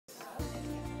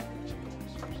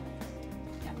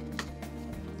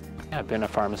I've been a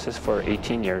pharmacist for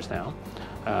 18 years now.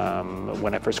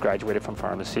 When I first graduated from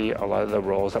pharmacy, a lot of the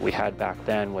roles that we had back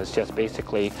then was just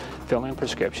basically filling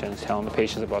prescriptions, telling the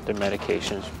patients about their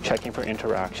medications, checking for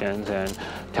interactions, and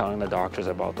telling the doctors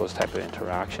about those type of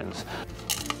interactions.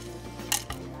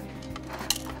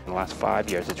 In the last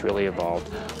 5 years, it's really evolved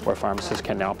where pharmacists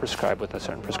can now prescribe with a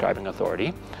certain prescribing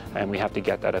authority, and we have to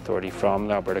get that authority from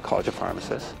the Alberta College of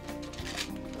Pharmacists.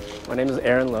 My name is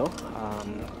Aaron Lowe.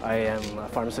 I am a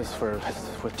pharmacist for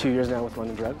 2 years now with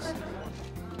London Drugs.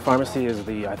 Pharmacy is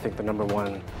I think the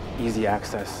 #1 easy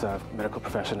access medical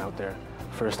profession out there.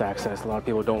 First access. A lot of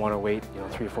people don't want to wait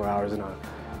 3 or 4 hours in a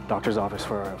doctor's office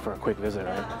for a quick visit,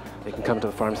 right? They can come to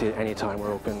the pharmacy at any time.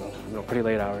 We're open pretty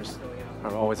late hours,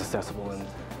 are always accessible, and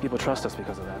people trust us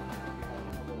because of that.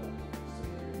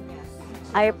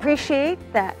 I appreciate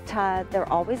that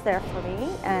they're always there for me,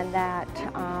 and that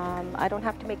I don't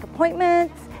have to make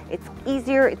appointments. It's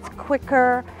easier, it's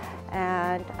quicker,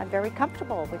 and I'm very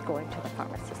comfortable with going to the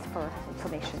pharmacist for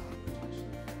information.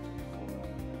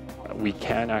 We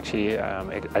can actually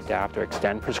adapt or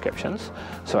extend prescriptions.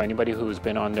 So anybody who's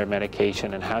been on their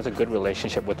medication and has a good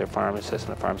relationship with their pharmacist,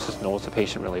 and the pharmacist knows the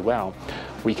patient really well,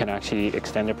 we can actually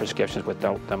extend their prescriptions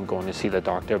without them going to see the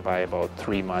doctor by about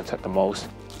 3 months at the most.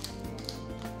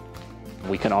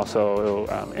 We can also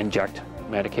inject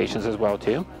medications as well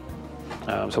too.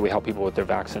 So we help people with their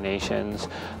vaccinations,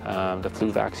 the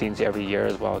flu vaccines every year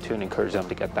as well too, and encourage them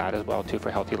to get that as well too for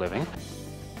healthy living.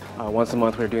 Once a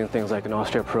month we're doing things like an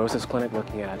osteoporosis clinic,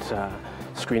 looking at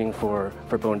screening for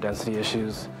bone density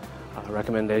issues,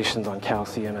 recommendations on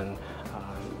calcium, and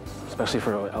especially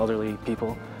for elderly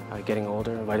people getting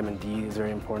older. Vitamin D is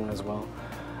very important as well.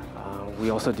 We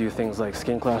also do things like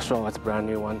skin cholesterol. That's a brand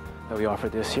new one that we offer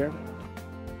this year.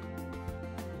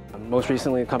 Most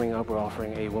recently coming up, we're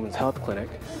offering a women's health clinic,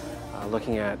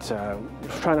 looking at,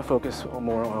 trying to focus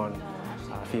more on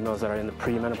females that are in the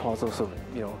premenopausal, so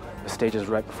the stages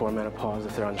right before menopause.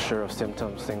 If they're unsure of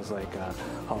symptoms, things like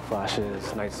hot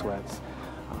flashes, night sweats,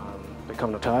 they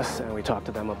come to us and we talk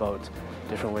to them about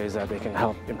different ways that they can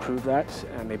help improve that,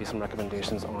 and maybe some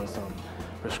recommendations on some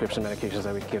prescription medications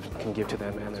that we can give to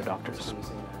them and their doctors.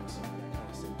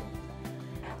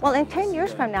 Well, in 10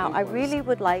 years from now, I really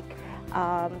would like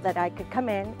that I could come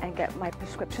in and get my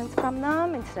prescriptions from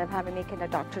them instead of having making a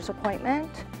doctor's appointment.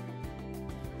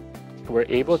 We're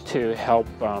able to help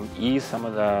ease some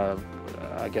of the,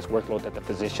 workload that the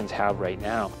physicians have right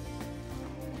now.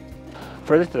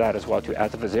 Further to that as well too,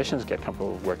 as the physicians get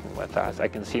comfortable working with us, I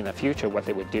can see in the future what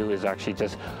they would do is actually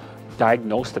just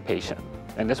diagnose the patient.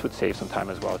 And this would save some time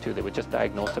as well too. They would just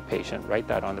diagnose the patient, write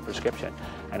that on the prescription,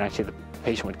 and actually the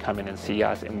patient would come in and see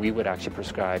us, and we would actually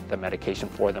prescribe the medication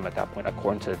for them at that point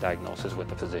according to the diagnosis with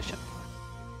the physician.